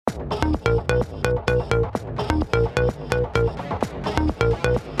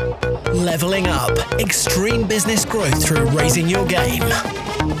Leveling up. Extreme business growth through raising your game.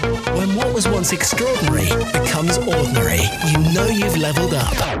 When what was once extraordinary becomes ordinary, you know you've leveled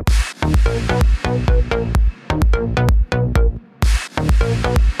up.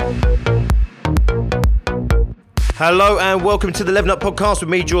 Hello and welcome to the Leveling Up Podcast with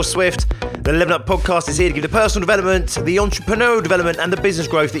me, George Swift. The Leveling Up Podcast is here to give the personal development, the entrepreneurial development and the business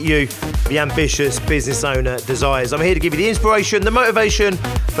growth that you, the ambitious business owner, desires. I'm here to give you the inspiration, the motivation,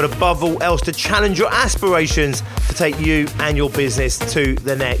 but above all else to challenge your aspirations to take you and your business to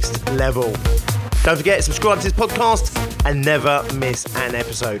the next level. Don't forget, subscribe to this podcast and never miss an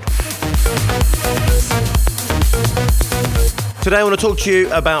episode. Today I want to talk to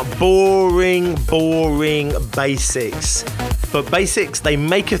you about boring basics. But basics, they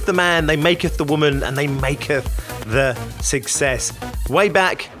maketh the man, they maketh the woman, and they maketh the success. Way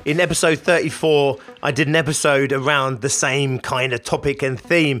back in episode 34, I did an episode around the same kind of topic and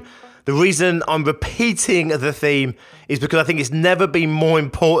theme. The reason I'm repeating the theme is because I think it's never been more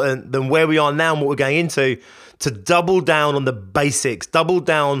important than where we are now and what we're going into, to double down on the basics, double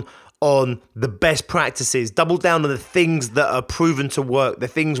down on the best practices, double down on the things that are proven to work, the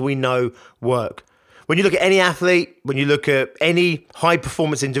things we know work. When you look at any athlete, when you look at any high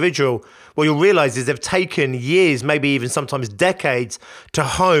performance individual, what you'll realize is they've taken years, maybe even sometimes decades, to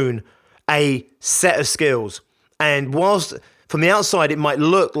hone a set of skills. And whilst from the outside it might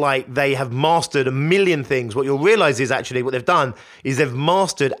look like they have mastered a million things, what you'll realize is actually what they've done is they've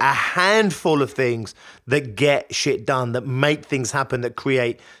mastered a handful of things that get shit done, that make things happen, that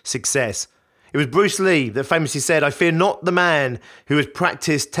create success. It was Bruce Lee that famously said, "I fear not the man who has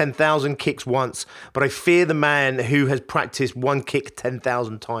practiced 10,000 kicks once, but I fear the man who has practiced one kick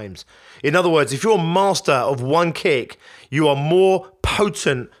 10,000 times." In other words, if you're a master of one kick, you are more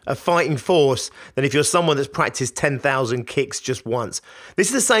potent a fighting force than if you're someone that's practiced 10,000 kicks just once. This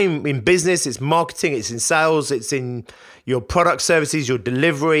is the same in business, it's marketing, it's in sales, it's in your product services, your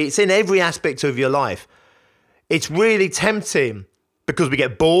delivery, it's in every aspect of your life. It's really tempting because we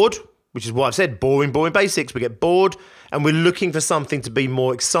get bored, which is why I've said boring basics. We get bored and we're looking for something to be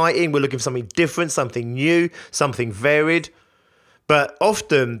more exciting. We're looking for something different, something new, something varied. But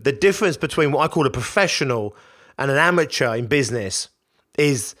often the difference between what I call a professional and an amateur in business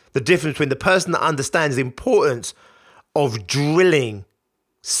is the difference between the person that understands the importance of drilling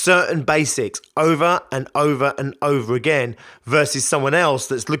certain basics over and over and over again versus someone else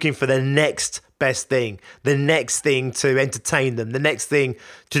that's looking for the next best thing, the next thing to entertain them, the next thing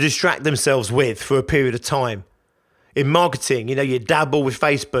to distract themselves with for a period of time. In marketing, you dabble with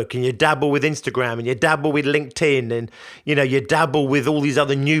Facebook and you dabble with Instagram and you dabble with LinkedIn and, you dabble with all these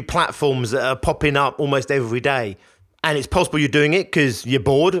other new platforms that are popping up almost every day. And it's possible you're doing it because you're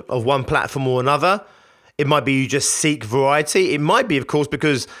bored of one platform or another. It might be you just seek variety. It might be, of course,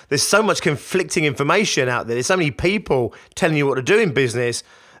 because there's so much conflicting information out there. There's so many people telling you what to do in business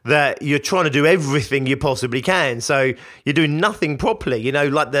that you're trying to do everything you possibly can. So you're doing nothing properly.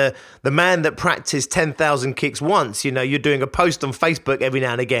 Like the man that practiced 10,000 kicks once, you're doing a post on Facebook every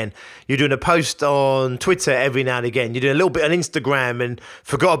now and again. You're doing a post on Twitter every now and again. You're doing a little bit on Instagram and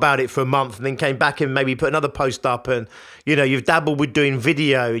forgot about it for a month and then came back and maybe put another post up. And, you've dabbled with doing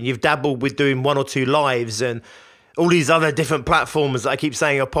video and you've dabbled with doing one or two lives and all these other different platforms that I keep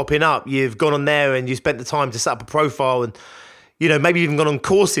saying are popping up. You've gone on there and you spent the time to set up a profile and maybe even gone on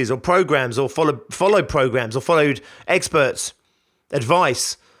courses or programs or followed programs or followed experts'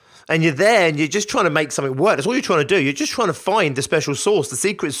 advice. And you're there and you're just trying to make something work. That's all you're trying to do. You're just trying to find the special sauce, the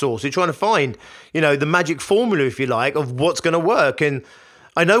secret sauce. You're trying to find, the magic formula, if you like, of what's going to work. And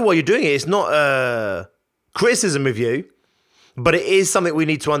I know why you're doing it. It's not a criticism of you, but it is something we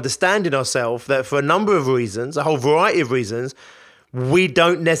need to understand in ourselves that for a number of reasons, a whole variety of reasons, we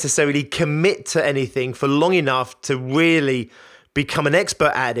don't necessarily commit to anything for long enough to really become an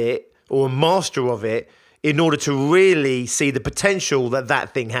expert at it or a master of it in order to really see the potential that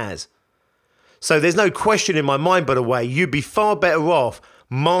that thing has. So there's no question in my mind, by the way, you'd be far better off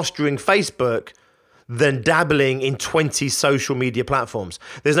mastering Facebook than dabbling in 20 social media platforms.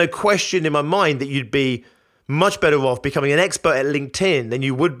 There's no question in my mind that you'd be much better off becoming an expert at LinkedIn than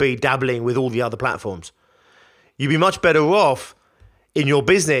you would be dabbling with all the other platforms. You'd be much better off in your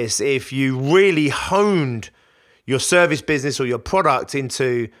business if you really honed your service business or your product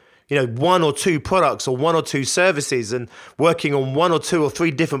into, one or two products or one or two services and working on one or two or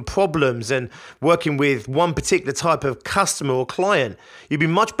three different problems and working with one particular type of customer or client. You'd be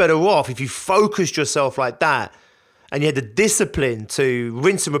much better off if you focused yourself like that and you had the discipline to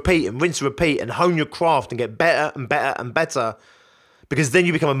rinse and repeat and hone your craft and get better and better and better because then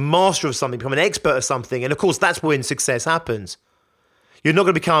you become a master of something, become an expert of something. And of course, that's when success happens. You're not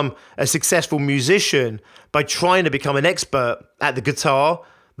going to become a successful musician by trying to become an expert at the guitar,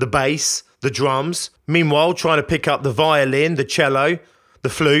 the bass, the drums. Meanwhile, trying to pick up the violin, the cello, the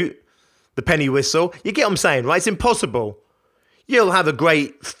flute, the penny whistle. You get what I'm saying, right? It's impossible. You'll have a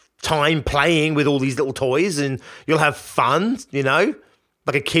great time playing with all these little toys and you'll have fun,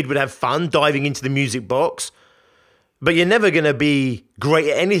 like a kid would have fun diving into the music box. But you're never going to be great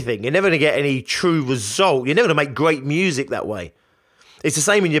at anything. You're never going to get any true result. You're never going to make great music that way. It's the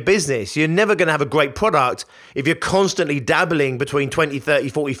same in your business. You're never going to have a great product if you're constantly dabbling between 20, 30,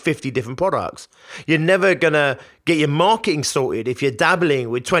 40, 50 different products. You're never going to get your marketing sorted if you're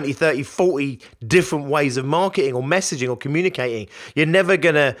dabbling with 20, 30, 40 different ways of marketing or messaging or communicating. You're never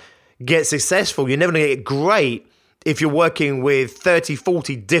going to get successful. You're never going to get great if you're working with 30,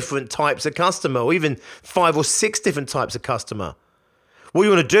 40 different types of customer, or even 5 or 6 different types of customer. What you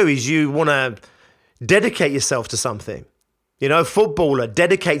want to do is you want to dedicate yourself to something. A footballer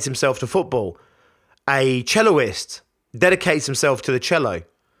dedicates himself to football. A celloist dedicates himself to the cello.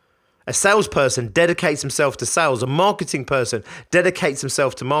 A salesperson dedicates himself to sales. A marketing person dedicates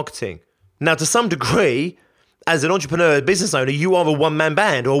himself to marketing. Now, to some degree, as an entrepreneur, business owner, you are a one-man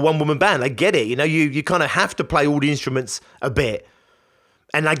band or a one-woman band. I get it. You kind of have to play all the instruments a bit.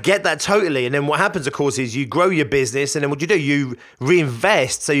 And I get that totally. And then what happens, of course, is you grow your business, and then what you do, you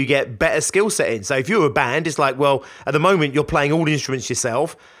reinvest so you get better skill set in. So if you're a band, it's like, well, at the moment, you're playing all the instruments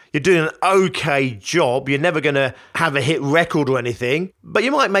yourself. You're doing an okay job. You're never going to have a hit record or anything, but you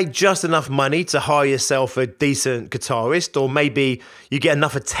might make just enough money to hire yourself a decent guitarist, or maybe you get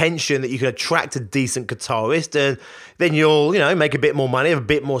enough attention that you can attract a decent guitarist, and then you'll, make a bit more money, have a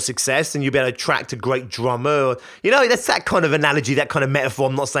bit more success, and you'll be able to attract a great drummer. That's that kind of analogy, that kind of metaphor.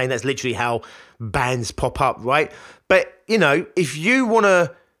 I'm not saying that's literally how bands pop up, right? But, if you want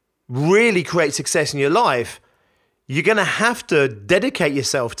to really create success in your life, you're going to have to dedicate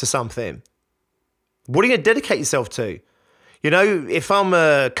yourself to something. What are you going to dedicate yourself to? If I'm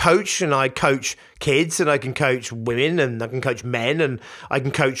a coach and I coach kids and I can coach women and I can coach men and I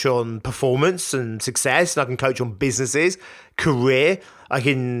can coach on performance and success and I can coach on businesses, career, I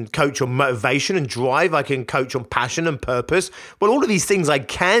can coach on motivation and drive, I can coach on passion and purpose. Well, all of these things I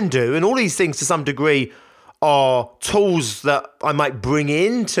can do, and all these things to some degree are tools that I might bring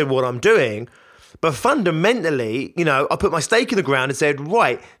into what I'm doing. But fundamentally, I put my stake in the ground and said,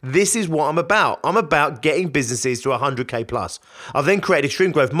 right, this is what I'm about. I'm about getting businesses to 100K plus. I've then created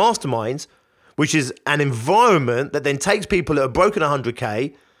Extreme Growth Masterminds, which is an environment that then takes people that have broken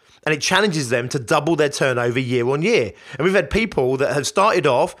 100K and it challenges them to double their turnover year on year. And we've had people that have started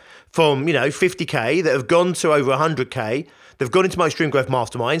off from, 50K that have gone to over 100K. They've gone into my Extreme Growth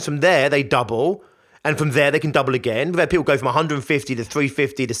Masterminds. From there, they double. And from there, they can double again. We've had people go from 150 to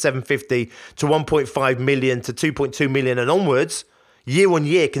 350 to 750 to 1.5 million to 2.2 million and onwards, year on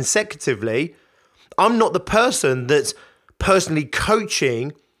year consecutively. I'm not the person that's personally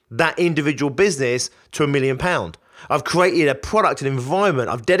coaching that individual business to £1 million. I've created a product, an environment.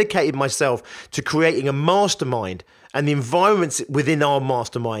 I've dedicated myself to creating a mastermind and the environments within our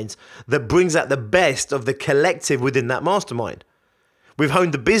masterminds that brings out the best of the collective within that mastermind. We've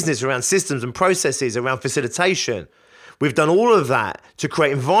honed the business around systems and processes, around facilitation. We've done all of that to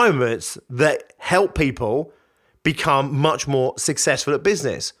create environments that help people become much more successful at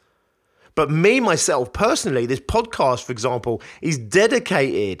business. But me, myself, personally, this podcast, for example, is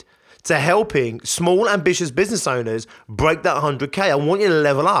dedicated to helping small, ambitious business owners break that 100K. I want you to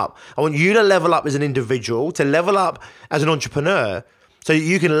level up. I want you to level up as an individual, to level up as an entrepreneur, so that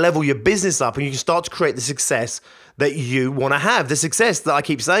you can level your business up and you can start to create the success that you want to have. The success that I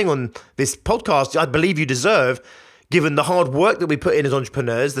keep saying on this podcast, I believe you deserve, given the hard work that we put in as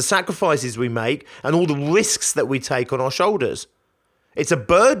entrepreneurs, the sacrifices we make, and all the risks that we take on our shoulders. It's a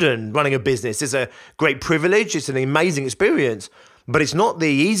burden running a business. It's a great privilege. It's an amazing experience, but it's not the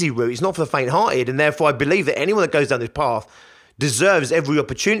easy route. It's not for the faint-hearted. And therefore, I believe that anyone that goes down this path deserves every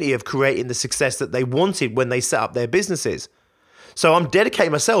opportunity of creating the success that they wanted when they set up their businesses. So I'm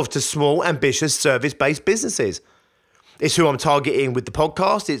dedicating myself to small, ambitious, service-based businesses. It's who I'm targeting with the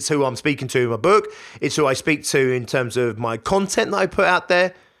podcast. It's who I'm speaking to in my book. It's who I speak to in terms of my content that I put out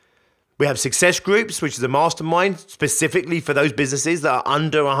there. We have success groups, which is a mastermind specifically for those businesses that are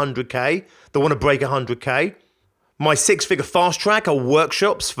under 100K, that want to break 100K. My 6-figure fast track are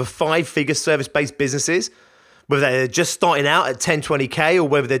workshops for 5-figure service-based businesses, whether they're just starting out at 10, 20K or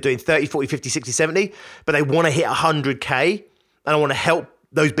whether they're doing 30, 40, 50, 60, 70, but they want to hit 100K. And I want to help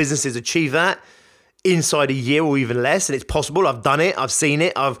those businesses achieve that inside a year or even less. And it's possible. I've done it. I've seen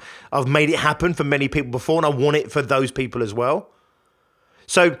it. I've made it happen for many people before, and I want it for those people as well.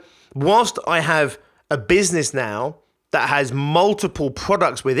 So whilst I have a business now that has multiple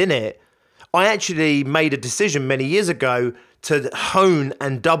products within it, I actually made a decision many years ago to hone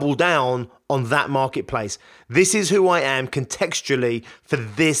and double down on that marketplace. This is who I am contextually for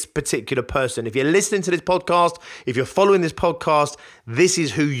this particular person. If you're listening to this podcast, if you're following this podcast, this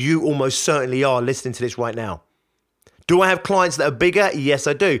is who you almost certainly are listening to this right now. Do I have clients that are bigger? Yes,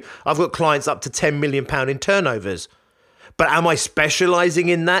 I do. I've got clients up to £10 million in turnovers. But am I specializing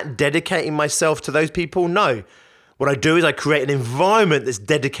in that, dedicating myself to those people? No. What I do is I create an environment that's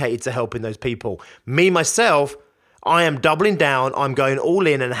dedicated to helping those people. Me, myself, I am doubling down. I'm going all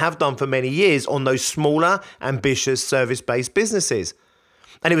in and have done for many years on those smaller, ambitious, service-based businesses.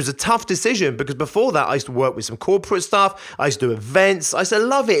 And it was a tough decision because before that, I used to work with some corporate stuff. I used to do events. I used to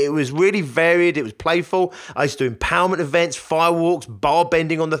love it. It was really varied. It was playful. I used to do empowerment events, firewalks, bar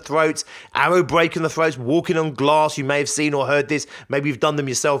bending on the throats, arrow breaking the throats, walking on glass. You may have seen or heard this. Maybe you've done them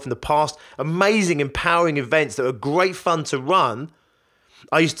yourself in the past. Amazing, empowering events that were great fun to run.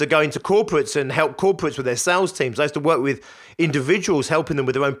 I used to go into corporates and help corporates with their sales teams. I used to work with individuals, helping them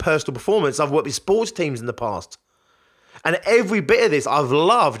with their own personal performance. I've worked with sports teams in the past. And every bit of this I've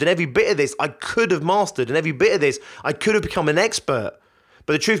loved, and every bit of this I could have mastered, and every bit of this I could have become an expert.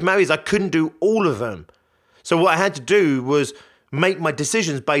 But the truth of the matter is I couldn't do all of them. So what I had to do was make my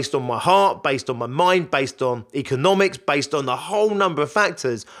decisions based on my heart, based on my mind, based on economics, based on the whole number of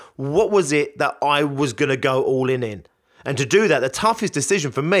factors. What was it that I was going to go all in? And to do that, the toughest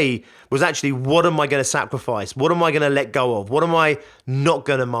decision for me was actually, what am I going to sacrifice? What am I going to let go of? What am I not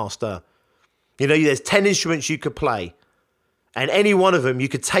going to master? You know, there's 10 instruments you could play. And any one of them, you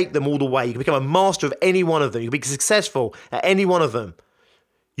could take them all the way. You can become a master of any one of them. You can be successful at any one of them.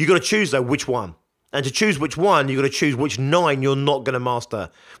 You got to choose, though, which one. And to choose which one, you got to choose which 9 you're not going to master.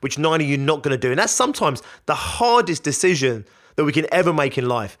 Which 9 are you not going to do? And that's sometimes the hardest decision that we can ever make in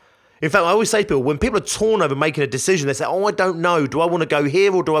life. In fact, I always say to people, when people are torn over making a decision, they say, oh, I don't know. Do I want to go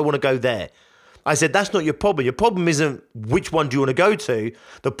here or do I want to go there? I said, that's not your problem. Your problem isn't which one do you want to go to.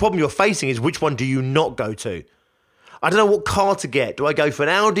 The problem you're facing is which one do you not go to. I don't know what car to get. Do I go for an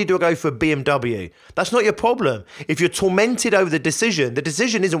Audi? Do I go for a BMW? That's not your problem. If you're tormented over the decision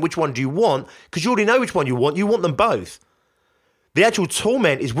isn't which one do you want, because you already know which one you want. You want them both. The actual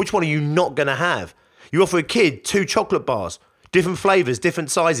torment is which one are you not going to have. You offer a kid 2 chocolate bars, different flavors,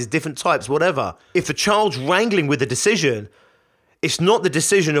 different sizes, different types, whatever. If the child's wrangling with the decision, it's not the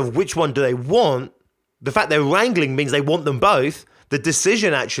decision of which one do they want. The fact they're wrangling means they want them both. The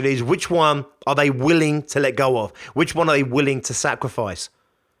decision actually is which one are they willing to let go of? Which one are they willing to sacrifice?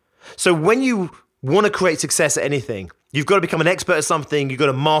 So when you want to create success at anything, you've got to become an expert at something, you've got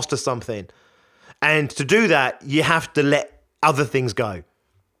to master something. And to do that, you have to let other things go.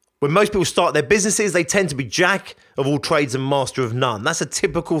 When most people start their businesses, they tend to be jack of all trades and master of none. That's a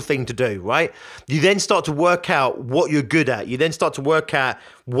typical thing to do, right? You then start to work out what you're good at. You then start to work out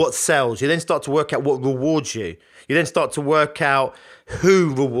what sells. You then start to work out what rewards you. You then start to work out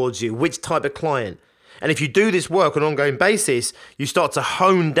who rewards you, which type of client. And if you do this work on an ongoing basis, you start to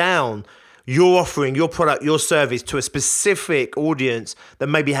hone down your offering, your product, your service to a specific audience that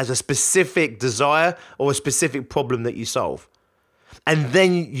maybe has a specific desire or a specific problem that you solve. And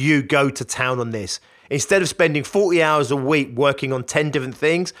then you go to town on this. Instead of spending 40 hours a week working on 10 different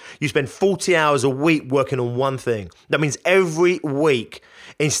things, you spend 40 hours a week working on one thing. That means every week,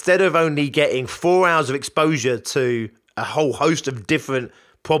 instead of only getting 4 hours of exposure to a whole host of different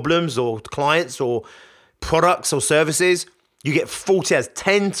problems or clients or products or services, you get 40 hours,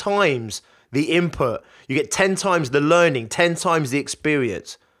 10 times the input. You get 10 times the learning, 10 times the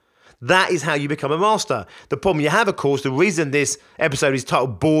experience. That is how you become a master. The problem you have, of course, the reason this episode is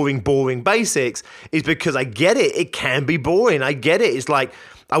titled Boring Basics is because I get it. It can be boring. I get it. It's like,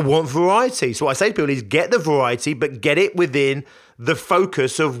 I want variety. So what I say to people is get the variety, but get it within the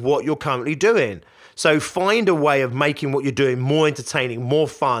focus of what you're currently doing. So find a way of making what you're doing more entertaining, more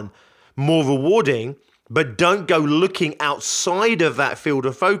fun, more rewarding, but don't go looking outside of that field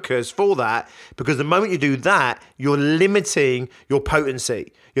of focus for that, because the moment you do that, you're limiting your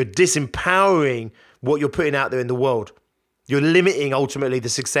potency. You're disempowering what you're putting out there in the world. You're limiting ultimately the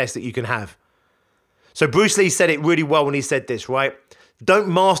success that you can have. So Bruce Lee said it really well when he said this, right? Don't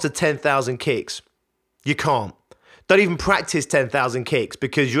master 10,000 kicks. You can't. Don't even practice 10,000 kicks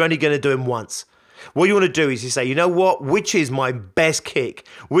because you're only going to do them once. What you want to do is you say, you know what? Which is my best kick?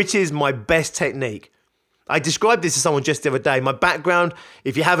 Which is my best technique? I described this to someone just the other day. My background,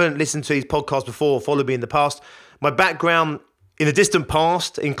 if you haven't listened to these podcasts before or followed me in the past, my background in the distant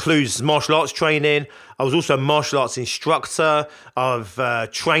past includes martial arts training. I was also a martial arts instructor.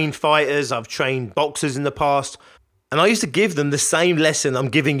 I've trained fighters. I've trained boxers in the past. And I used to give them the same lesson I'm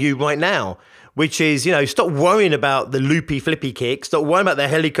giving you right now, which is, stop worrying about the loopy flippy kick, stop worrying about the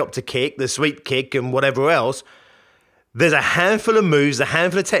helicopter kick, the sweep kick and whatever else. There's a handful of moves, a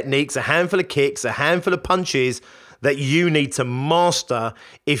handful of techniques, a handful of kicks, a handful of punches that you need to master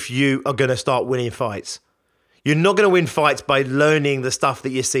if you are going to start winning fights. You're not going to win fights by learning the stuff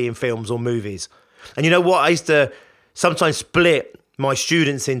that you see in films or movies. And you know what? I used to sometimes split my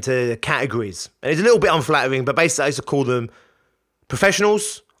students into categories. And it's a little bit unflattering, but basically I used to call them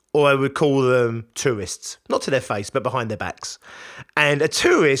professionals, or I would call them tourists. Not to their face, but behind their backs. And a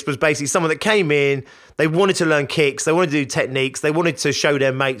tourist was basically someone that came in, they wanted to learn kicks, they wanted to do techniques, they wanted to show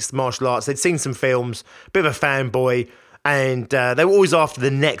their mates martial arts, they'd seen some films, a bit of a fanboy, and they were always after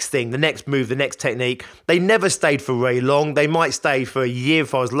the next thing, the next move, the next technique. They never stayed for very long. They might stay for a year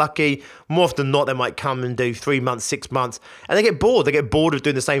if I was lucky. More often than not, they might come and do 3 months, 6 months, and they get bored. They get bored of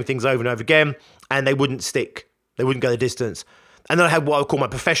doing the same things over and over again, and they wouldn't stick. They wouldn't go the distance. And then I had what I would call my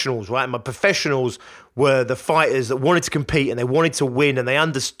professionals, right? My professionals were the fighters that wanted to compete and they wanted to win, and they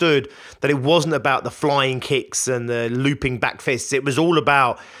understood that it wasn't about the flying kicks and the looping back fists. It was all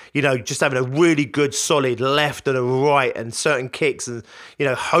about, just having a really good solid left and a right and certain kicks and,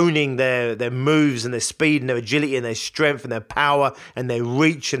 honing their moves and their speed and their agility and their strength and their power and their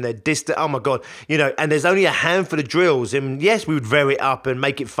reach and their distance. Oh my God. And there's only a handful of drills. And yes, we would vary it up and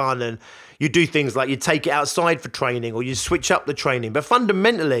make it fun, and you do things like you take it outside for training or you switch up the training. But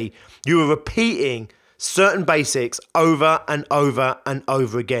fundamentally, you were repeating certain basics over and over and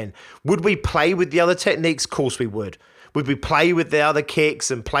over again. Would we play with the other techniques? Of course we would. Would we play with the other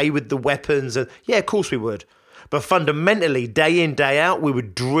kicks and play with the weapons? And yeah, of course we would. But fundamentally, day in, day out, we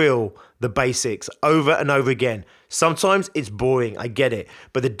would drill the basics over and over again. Sometimes it's boring, I get it.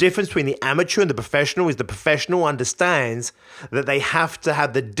 But the difference between the amateur and the professional is the professional understands that they have to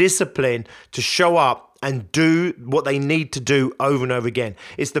have the discipline to show up and do what they need to do over and over again.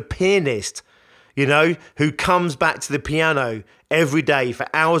 It's the pianist, who comes back to the piano every day for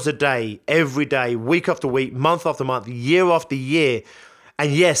hours a day, every day, week after week, month after month, year after year.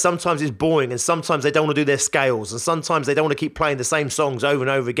 And yes, sometimes it's boring, and sometimes they don't want to do their scales, and sometimes they don't want to keep playing the same songs over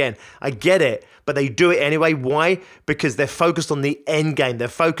and over again. I get it, but they do it anyway. Why? Because they're focused on the end game. They're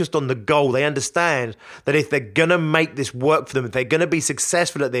focused on the goal. They understand that if they're going to make this work for them, if they're going to be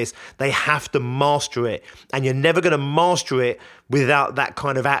successful at this, they have to master it. And you're never going to master it without that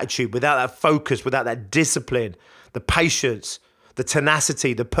kind of attitude, without that focus, without that discipline, the patience, the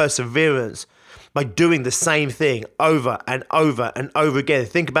tenacity, the perseverance. By doing the same thing over and over and over again.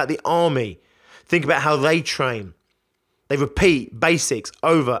 Think about the army. Think about how they train. They repeat basics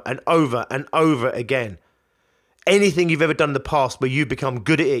over and over and over again. Anything you've ever done in the past where you've become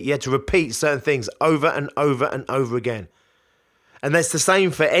good at it, you had to repeat certain things over and over and over again. And that's the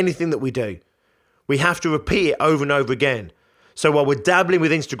same for anything that we do. We have to repeat it over and over again. So while we're dabbling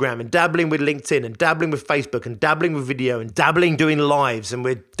with Instagram and dabbling with LinkedIn and dabbling with Facebook and dabbling with video and dabbling doing lives and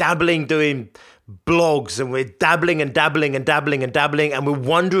we're dabbling doing blogs and we're dabbling and dabbling and dabbling and dabbling and we're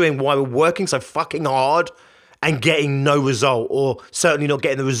wondering why we're working so fucking hard and getting no result, or certainly not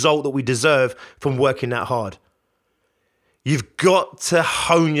getting the result that we deserve from working that hard. You've got to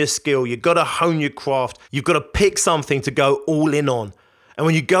hone your skill. You've got to hone your craft. You've got to pick something to go all in on. And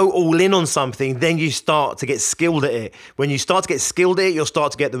when you go all in on something, then you start to get skilled at it. When you start to get skilled at it, you'll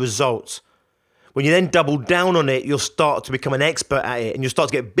start to get the results. When you then double down on it, you'll start to become an expert at it and you'll start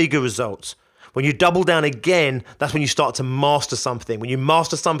to get bigger results. When you double down again, that's when you start to master something. When you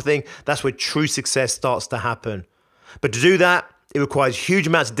master something, that's where true success starts to happen. But to do that, it requires huge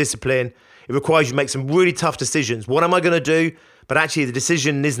amounts of discipline. It requires you to make some really tough decisions. What am I going to do? But actually, the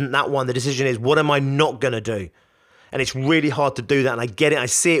decision isn't that one. The decision is, what am I not going to do? And it's really hard to do that. And I get it. I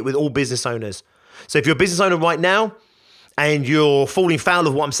see it with all business owners. So if you're a business owner right now and you're falling foul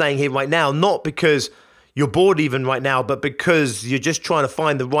of what I'm saying here right now, not because you're bored even right now, but because you're just trying to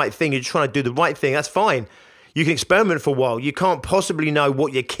find the right thing, you're trying to do the right thing, that's fine. You can experiment for a while. You can't possibly know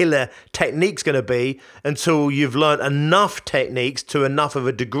what your killer technique's going to be until you've learned enough techniques to enough of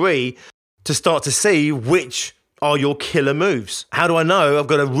a degree to start to see which are your killer moves. How do I know I've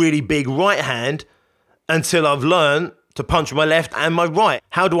got a really big right hand until I've learned to punch my left and my right?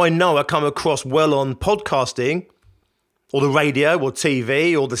 How do I know I come across well on podcasting or the radio or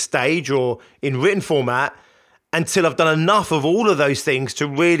TV or the stage or in written format until I've done enough of all of those things to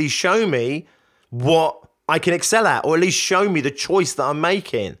really show me what I can excel at, or at least show me the choice that I'm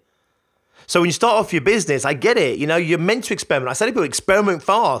making? So when you start off your business, I get it. You're meant to experiment. I say to people, experiment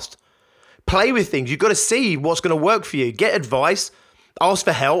fast. Play with things. You've got to see what's going to work for you. Get advice. Ask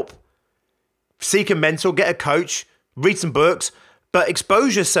for help. Seek a mentor. Get a coach. Read some books. But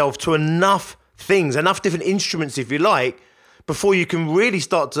expose yourself to enough things, enough different instruments, if you like, before you can really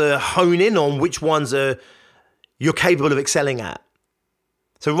start to hone in on which ones you're capable of excelling at.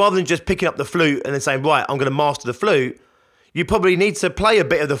 So rather than just picking up the flute and then saying, right, I'm going to master the flute, you probably need to play a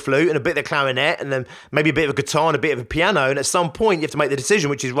bit of the flute and a bit of the clarinet and then maybe a bit of a guitar and a bit of a piano. And at some point you have to make the decision,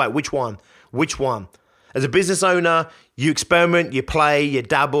 which is, right, which one? Which one? As a business owner, you experiment, you play, you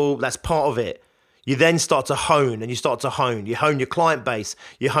dabble, that's part of it. You then start to hone and you start to hone. You hone your client base,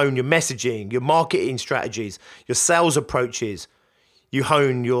 you hone your messaging, your marketing strategies, your sales approaches. You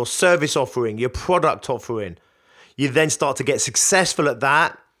hone your service offering, your product offering. You then start to get successful at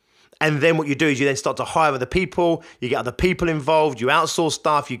that. And then what you do is you then start to hire other people, you get other people involved, you outsource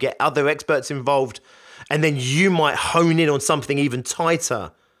stuff, you get other experts involved, and then you might hone in on something even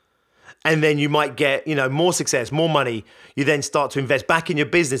tighter. And then you might get, more success, more money. You then start to invest back in your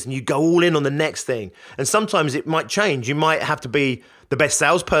business and you go all in on the next thing. And sometimes it might change. You might have to be the best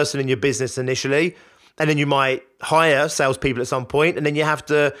salesperson in your business initially, and then you might hire salespeople at some point, and then you have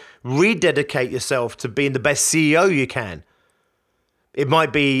to rededicate yourself to being the best CEO you can. It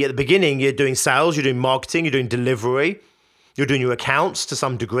might be at the beginning, you're doing sales, you're doing marketing, you're doing delivery, you're doing your accounts to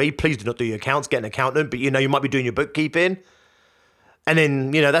some degree. Please do not do your accounts, get an accountant, but you might be doing your bookkeeping. And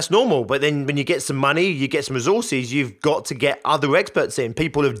then, that's normal. But then when you get some money, you get some resources, you've got to get other experts in.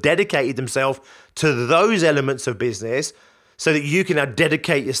 People who've dedicated themselves to those elements of business so that you can now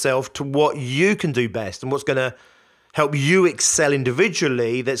dedicate yourself to what you can do best and what's going to help you excel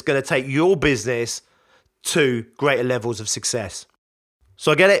individually, that's going to take your business to greater levels of success.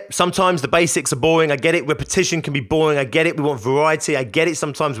 So I get it. Sometimes the basics are boring. I get it. Repetition can be boring. I get it. We want variety. I get it.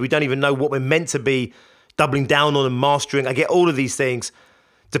 Sometimes we don't even know what we're meant to be doubling down on and mastering. I get all of these things.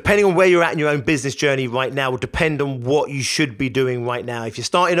 Depending on where you're at in your own business journey right now will depend on what you should be doing right now. If you're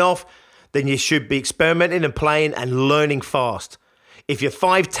starting off, then you should be experimenting and playing and learning fast. If you're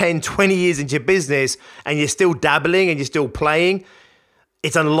 5, 10, 20 years into your business and you're still dabbling and you're still playing,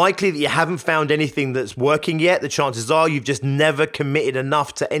 it's unlikely that you haven't found anything that's working yet. The chances are you've just never committed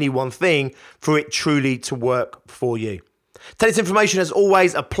enough to any one thing for it truly to work for you. Take this information, as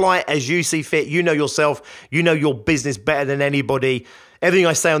always, apply it as you see fit. You know yourself, you know your business better than anybody. Everything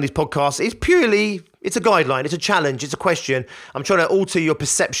I say on these podcasts is it's a guideline, it's a challenge, it's a question. I'm trying to alter your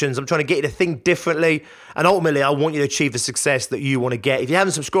perceptions. I'm trying to get you to think differently. And ultimately, I want you to achieve the success that you want to get. If you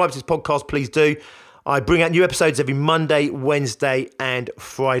haven't subscribed to this podcast, please do. I bring out new episodes every Monday, Wednesday, and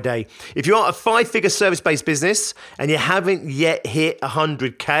Friday. If you are a 5-figure service-based business and you haven't yet hit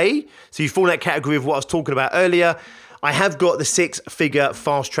 100K, so you fall in that category of what I was talking about earlier, I have got the 6-figure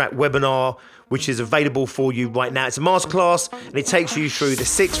fast track webinar, which is available for you right now. It's a masterclass and it takes you through the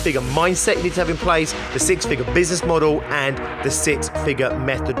 6-figure mindset you need to have in place, the 6-figure business model, and the 6-figure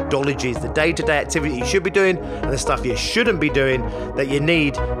methodologies, the day-to-day activity you should be doing and the stuff you shouldn't be doing that you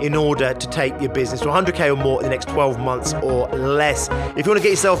need in order to take your business to 100K or more in the next 12 months or less. If you want to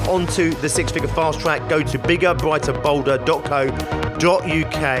get yourself onto the 6-figure fast track, go to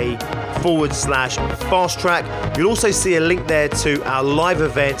biggerbrighterbolder.co.uk/fast track. You'll also see a link there to our live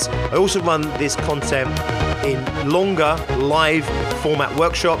events. I also run this content in longer live format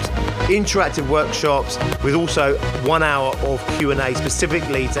workshops, interactive workshops with also 1 hour of Q&A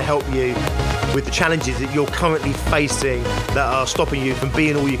specifically to help you with the challenges that you're currently facing that are stopping you from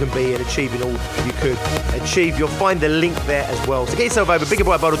being all you can be and achieving all you could achieve. You'll find the link there as well. So get yourself over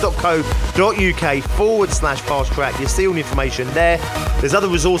biggerbrighterbolder.co.uk/fast track. You'll see all the information there. There's other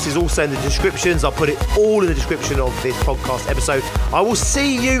resources also in the descriptions. I'll put it all in the description of this podcast episode. I will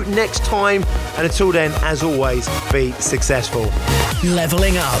see you next time. And until then, as always, be successful.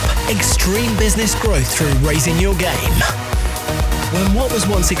 Leveling up. Extreme business growth through raising your game. When what was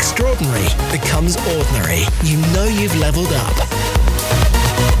once extraordinary becomes ordinary, you know you've leveled up.